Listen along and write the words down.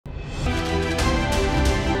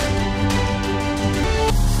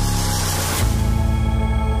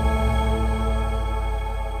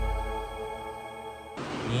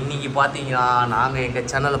பாத்தீங்கன்னா நாங்க எங்க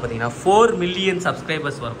சேனல்ல பாத்தீங்கன்னா 4 மில்லியன்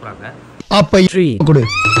சப்ஸ்கிரைபர்ஸ் வரப்போறாங்க. அப்ப கொடு.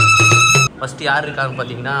 ஃபர்ஸ்ட் யார் இருக்காங்க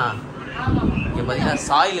பாத்தீங்கன்னா இங்க பாத்தீங்கன்னா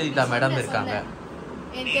சாய் லலிதா மேடம் இருக்காங்க.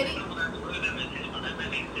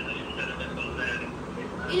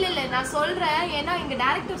 இல்ல இல்ல நான் சொல்றேன் ஏன்னா எங்க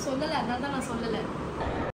டைரக்டர் சொல்லல அதனால தான் நான் சொல்லல.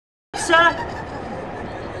 சார்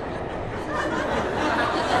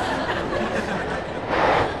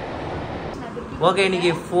ஓகே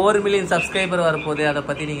இன்னைக்கு 4 மில்லியன் சப்ஸ்கிரைபர் வரப்போகுது. அதை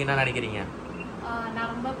பத்தி நீங்க என்ன நினைக்கிறீங்க? நான்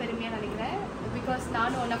ரொம்ப பெருமையா நினைக்கிறேன். பிகாஸ்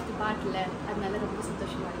நான் ஒன் ஆஃப் தி பார்ட்ல அதனால ரொம்ப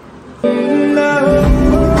சந்தோஷமா இருக்கேன்.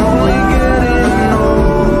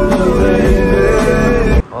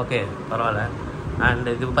 ஓகே பரவாயில்ல. அண்ட்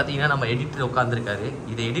இது பார்த்தீங்கன்னா நம்ம எடிட்டர் உட்காந்துருக்காரு.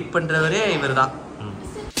 இதை எடிட் பண்ணுறவரே இவர் தான்.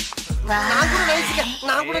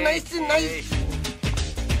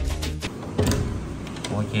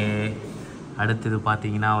 ஓகே அடுத்தது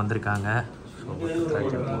பார்த்தீங்கன்னா வந்திருக்காங்க.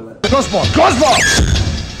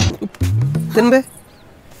 திரும்ப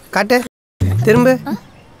காட்டு திரும்ப.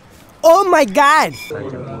 Oh my God.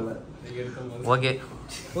 Okay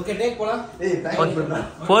okay take போலாம்.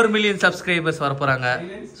 4 மில்லியன் சப்ஸ்கிரைபர்ஸ் வர போறாங்க.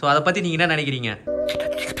 சோ அத பத்தி நீங்க என்ன நினைக்கிறீங்க?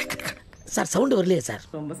 சார் சவுண்ட் வரலையே சார்.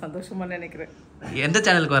 ரொம்ப சந்தோஷமா நினைக்கிறேன். எந்த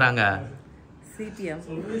சேனலுக்கு வராங்க? CPM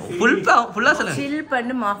ஃபுல்லா சொல்லுங்க. சில்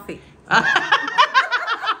பண்ணு மாஃபி.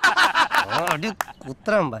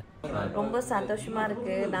 குத்ராம்பா. ரொம்ப சந்தோஷமா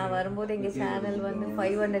இருக்கு. நான் வரும்போது எங்க சேனல் வந்து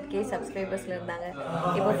 500K சப்ஸ்கிரைபர்ஸ்ல இருந்தாங்க.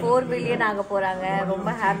 இப்போ 4 மில்லியன் ஆக போறாங்க. ரொம்ப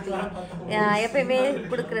ஹாப்பி. எப்பயுமே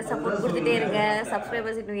கொடுக்குற சப்போர்ட் கொடுத்துட்டே இருங்க.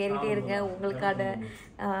 சப்ஸ்கிரைபர்ஸ் இன்னும் ஏறிட்டே இருங்க. உங்களுக்கான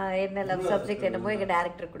என்ன லவ் சப்ஜெக்ட் என்னமோ எங்க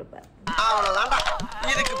டைரக்டர் கொடுப்பார். அவ்வளவுதான்டா.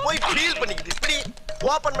 இதுக்கு போய் ஃபீல் பண்ணிக்கிட்டு இப்படி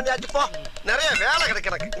ஓபன் பண்ணியாச்சு போ. நிறைய வேலை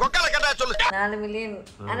கிடக்கு எனக்கு. கொக்கால கேட்டா சொல்லு. 4 மில்லியன்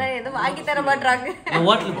ஆனா எதுவும் வாங்கி தர மாட்டாங்க.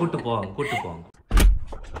 ஹோட்டலுக்கு கூட்டு போங்க.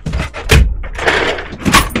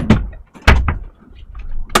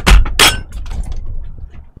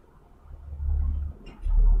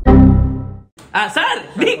 சார்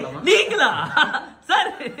நீங்களா சார்?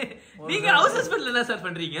 நீங்க ஹவுஸ் ஹஸ்பண்ட்ல என்ன சார்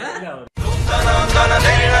பண்றீங்க?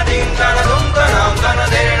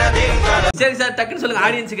 சரி சார் டக்குன்னு சொல்லுங்க.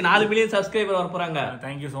 ஆடியன்ஸுக்கு 4 மில்லியன் சப்ஸ்கிரைபர் வர போறாங்க.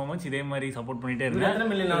 Thank you so much. இதே மாதிரி சப்போர்ட் பண்ணிட்டே இருங்க.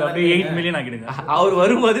 அப்படியே 8 மில்லியன் ஆக்கிடுங்க. அவர்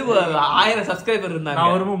வரும்போது 1000 சப்ஸ்கிரைபர் இருந்தாங்க.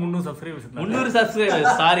 நான் வரும்போது 300 சப்ஸ்கிரைபர்ஸ் இருந்தாங்க. 300 சப்ஸ்கிரைபர்.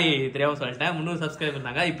 சாரி தெரியாம சொல்லிட்டேன். 300 சப்ஸ்கிரைபர்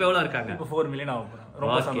இருந்தாங்க. இப்போ எவ்வளவு இருக்காங்க? இப்போ 4 மில்லியன் ஆக போறாங்க.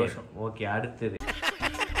 ரொம்ப சந்தோஷம். ஓகே அடுத்து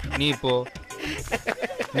நீ போ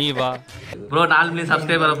நீ வா ப்ரோ. 4 மில்லியன்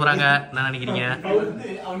சப்ஸ்கிரைபர் வர போறாங்க. என்ன நினைக்கிறீங்க?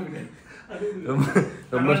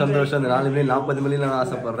 ரொம்ப சந்தோஷம். அந்த 4 மில்லியன் 40 மில்லியன் நான்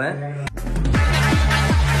ஆசைப்படுறேன்.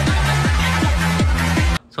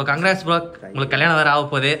 So congrats bro. உங்களுக்கு கல்யாணம் வேற ஆக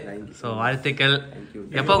போகுது. ஸோ வாழ்த்துக்கள்.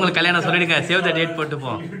 எப்போ உங்களுக்கு கல்யாணம் சொல்லிடுங்க. சேவ் த டேட்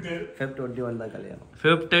போட்டுப்போம். Feb 21 தான் கல்யாணம்.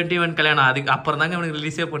 Feb 21 கல்யாணம். அதுக்கு அப்புறம் தாங்க இவனுக்கு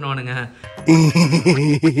ரிலீஸே பண்ணுவானுங்க.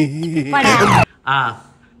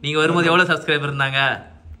 நீங்க வரும்போது எவ்வளவு சப்ஸ்கிரைபர் இருந்தாங்க?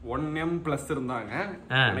 1M பிளஸ் இருந்தாங்க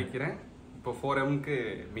நினைக்கிறேன். இப்போ 4Mக்கு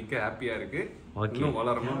மிக்க ஹாப்பியா இருக்கு. இன்னும்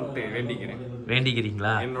வளரணும்னு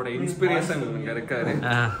வேண்டிக்கிறீங்களா? என்னோட இன்ஸ்பிரேஷன் இங்க இருக்காரு.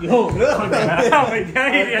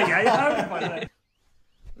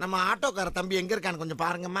 நம்ம ஆட்டோக்கார தம்பி எங்க இருக்கான்னு கொஞ்சம்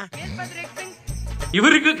பாருங்கம்மா.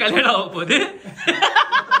 இவருக்கு கல்யாணம் ஆக போகுது.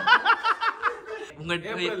 உங்க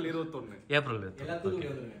ஏப்ரல் 21.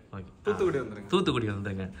 தூத்துக்குடி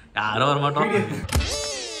வந்துருங்க. யாரும் வர மாட்டோம்.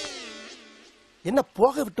 என்ன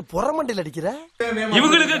போக விட்டு புறமண்டையில் அடிக்கிற?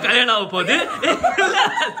 இவங்களுக்கு கல்யாணம் ஆக போகுது.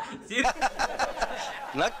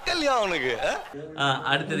 நக்கல்யா அவனுக்கு.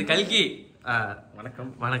 அடுத்தது கல்கி.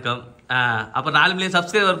 வணக்கம். அப்ப 4 மில்லியன்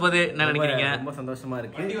சப்ஸ்கிரைபர் போகுது. என்ன நினைக்கிறீங்க? ரொம்ப சந்தோஷமா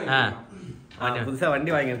இருக்கு. புதுசா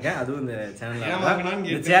வண்டி வாங்கியிருக்கேன். அதுவும் இந்த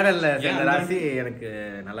சேனல்ல சேர்ந்த ராசி எனக்கு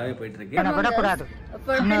நல்லாவே போயிட்டு இருக்கு.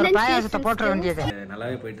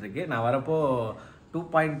 நல்லாவே போயிட்டு இருக்கு. நான் வரப்போ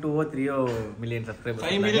 2.203 மில்லியன் சப்ஸ்கிரைபர்ஸ்.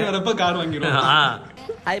 5 மில்லியன் வரப்போ கார் வாங்கிடுவோம்.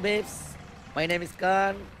 Hi babes, my name is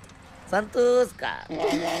Khan Santhosh Khan.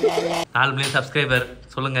 4 million subscriber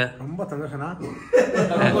சொல்லுங்க. ரொம்ப சந்தோஷமா.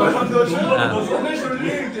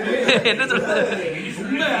 என்ன சொல்றது?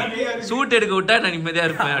 சூட் எடுக்க விட்டா நான் நிம்மதியா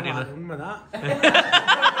இருப்பேன் அப்படின்னு. உண்மைதான்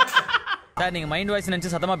சார். நீங்க மைண்ட் வாய்ஸ்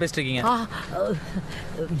நினைச்சு சத்தமா பேசிட்டு இருக்கீங்க.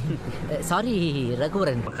 சாரி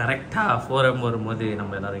ரகுவரன். கரெக்டா 4M வரும்போது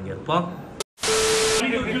நம்ம எல்லாரும் இங்க இருப்போம்.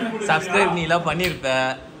 சப்ஸ்கிரைப் நீ எல்லாம் பண்ணிருப்ப.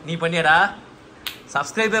 நீ பண்ணியடா?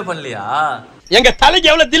 சப்ஸ்கிரைபே பண்ணலையா? எங்க தலைக்கு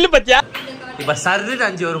எவ்வளவு தில்லு பத்தியா? இப்ப சர்ரு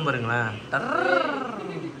 5 வரும் பாருங்களேன்.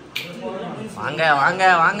 வாங்க வாங்க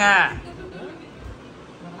வாங்க.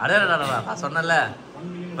 அடடா நான் சொன்னல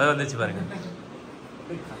வந்துச்சு பாருங்க.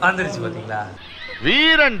 வந்துருச்சு பாத்தீங்களா?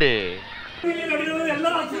 வீரண்டு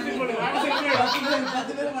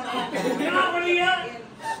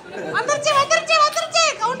வந்துருச்சு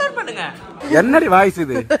கவுண்டர் பண்ணுங்க. என்னடி வாய்ஸ்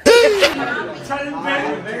இது?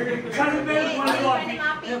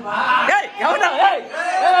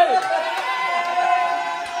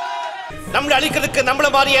 நம்மள அழிக்கிறதுக்கு நம்மள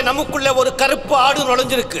மாதிரியே நமக்குள்ள ஒரு கருப்பு ஆடு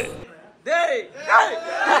நுழைஞ்சிருக்கு.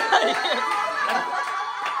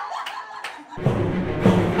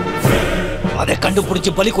 அதை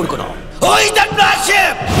கண்டுபிடிச்சு பலி கொடுக்கணும்.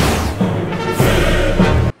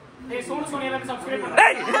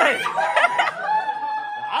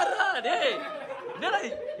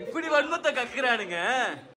 இப்படி வன்மத்தை கக்குறானுங்க.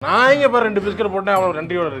 நான் இங்க பாரு 2 பிஸ்கட் போட்டேன் அவ்வளவு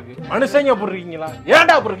நன்றியோட இருக்கு. மனுஷங்க அப்படி இருக்கீங்களா?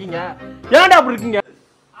 ஏன்டா அப்படி இருக்கீங்க? ஏன்டா அப்படி இருக்கீங்க?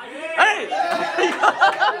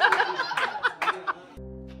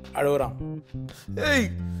 அழுகுறான். ஏய்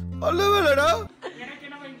அழுவலடா.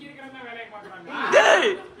 டேய்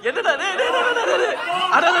என்னடா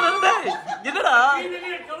என்னடா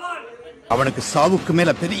அவனுக்கு சாவுக்கு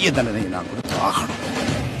மேல பெரிய தண்டனை நான் கொடுத்து ஆகணும்.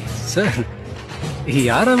 சார்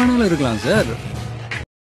யாரா வேணாலும் இருக்கலாம் சார்.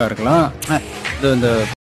 இருக்கலாம் இந்த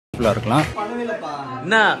இருக்கலாம்.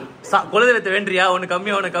 என்ன குலதெய்வத்தை வேண்டியா? ஒண்ணு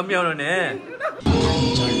கம்மியாகணும்னு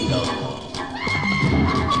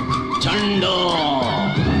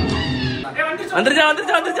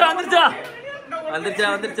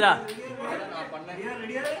வந்துருச்சா.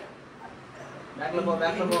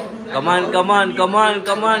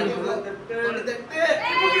 கமான்.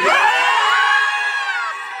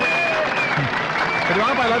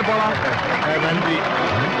 எல்லாரும் போலாம். நன்றி.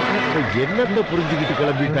 என்னத்தை புரிஞ்சுக்கிட்டு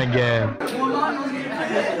கிளம்பிட்டாங்க.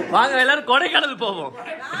 வாங்க எல்லாரும் கொடைக்கானல் போவோம்.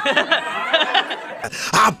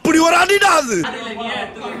 அப்படி ஒரு அடிடா அது.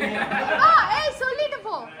 சொல்லிட்டு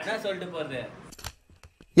போ. நான் சொல்லிட்டு போறேன்.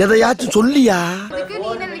 எதையாச்சும் சொல்லியா?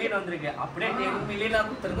 அப்படியே 10 மில்லியன்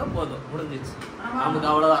கொடுத்துருங்க போதும், முடிஞ்சிச்சு. நமக்கு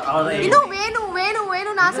அவ்வளவுதான். இன்னும்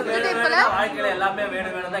வேணும் நான் சொல்லிட்டே இருப்பல. வாழ்க்கையில எல்லாமே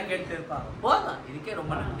வேணும் தான் கேட்டு இருப்பாங்க. போதும், இதுக்கே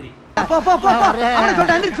ரொம்ப நன்றி.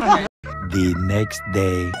 The next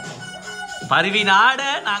day. பருவி நாட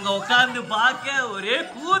நாங்க உட்கார்ந்து பார்க்க ஒரே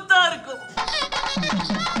கூத்தா இருக்கும்.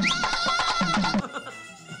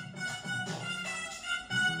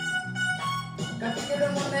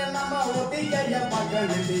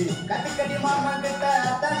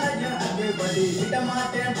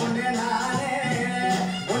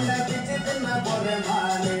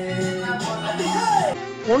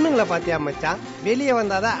 பொண்ணுங்களை பாத்தியா மச்சான்? வெளியே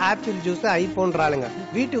வந்தாதான் ஆப்பிள் ஜூஸ் ஐபோன்றாளுங்க.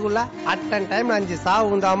 வீட்டுக்குள்ள அட்டன் டைம்ல 5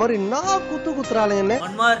 சாவு உண்டா மாதிரி நான் குத்துறாளுங்கன்னு.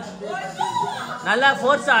 நல்லா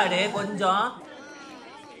ஃபோர்ஸ் ஆடு கொஞ்சம்.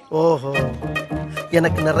 ஓஹோ,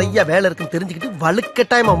 எனக்கு நிறைய வேலை இருக்குன்னு தெரிஞ்சுக்கிட்டு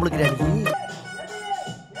வலுக்கட்டாயமா முழுக்கிறாங்க.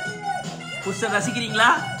 புருஷன்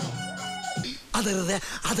ரசிக்கிறீங்களா?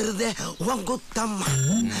 அதருதே உன் குத்தம்.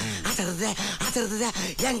 அதருதே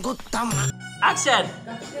என் குத்தம். ஆக்ஷன்.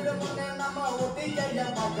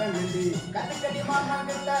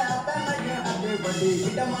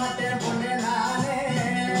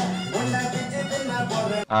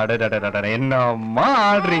 என்னம்மா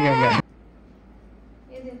ஆடுறீங்க?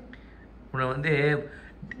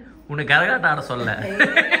 உன்னை கரகாட்டம் ஆட சொல்ல.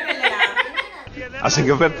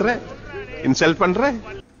 அசிங்கப்படுத்துற, இன்சல்ட் பண்ற.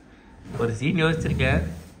 ஒரு சீன் யோசிச்சிருக்கேன்.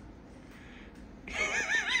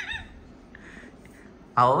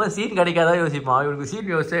 அவன் சீன் கிடைக்காதான் யோசிப்பான். இவனுக்கு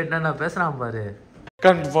சீன் யோசிச்சா என்னென்ன பேசுறான் பாரு.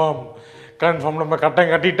 கன்ஃபார்ம் நம்ம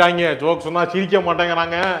கட்டம் கட்டிட்டாங்க. ஜோக் சொன்னா சிரிக்க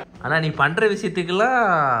மாட்டேங்கிறாங்க. ஆனா நீ பண்ற விஷயத்துக்கெல்லாம்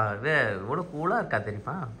இவ்வளவு கூலா இருக்கா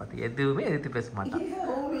தெரியுமா? பார்த்து எதுவுமே எதிர்த்து பேச மாட்டான்.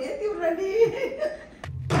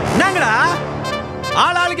 என்னங்கடா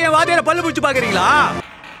ஆளாளுக்கு என் வாதியார பல்லு பிடிச்சு பாக்குறீங்களா?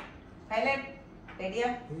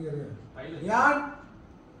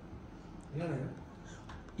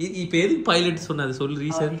 இப்ப எதுக்கு பைலட் சொன்னது சொல்லு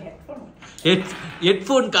ரீசன்.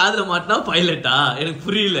 ஹெட்போன் காதுல மாட்டினா பைலட்டா? எனக்கு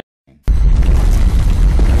புரியல.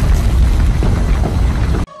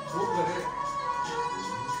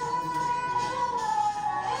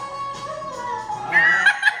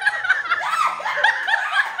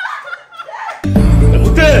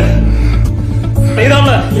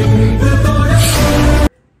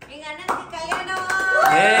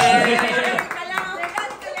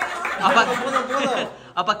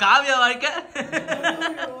 அப்ப காவியா வாழ்க்கை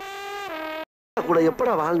கூட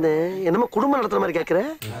எப்படா வாழ்ந்தேன்? என்னமோ குடும்பம் நடத்துற மாதிரி கேக்குற.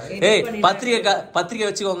 ஏய் பத்திரிகை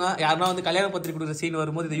வச்சுக்கோங்க. யாருன்னா வந்து கல்யாண பத்திரிகை கொடுக்குற சீன்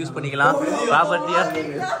வரும்போது இதை யூஸ் பண்ணிக்கலாம். ப்ராப்பர்ட்டியா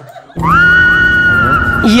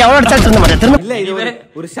இல்ல இது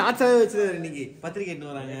ஒரு ஷார்ட்ஸாவே வச்சு இன்னைக்கு பத்திரிகை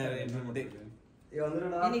எடுத்து வராங்க.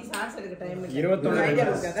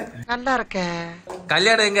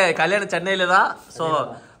 கல்யாணம் எங்க? கல்யாணம் சென்னையில தான். சோ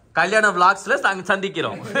கல்யாண vlogsல நாங்க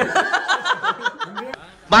சந்திக்கிறோம்.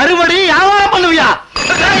 மறுபடியும் வியாபாரம் பண்ணுவியா?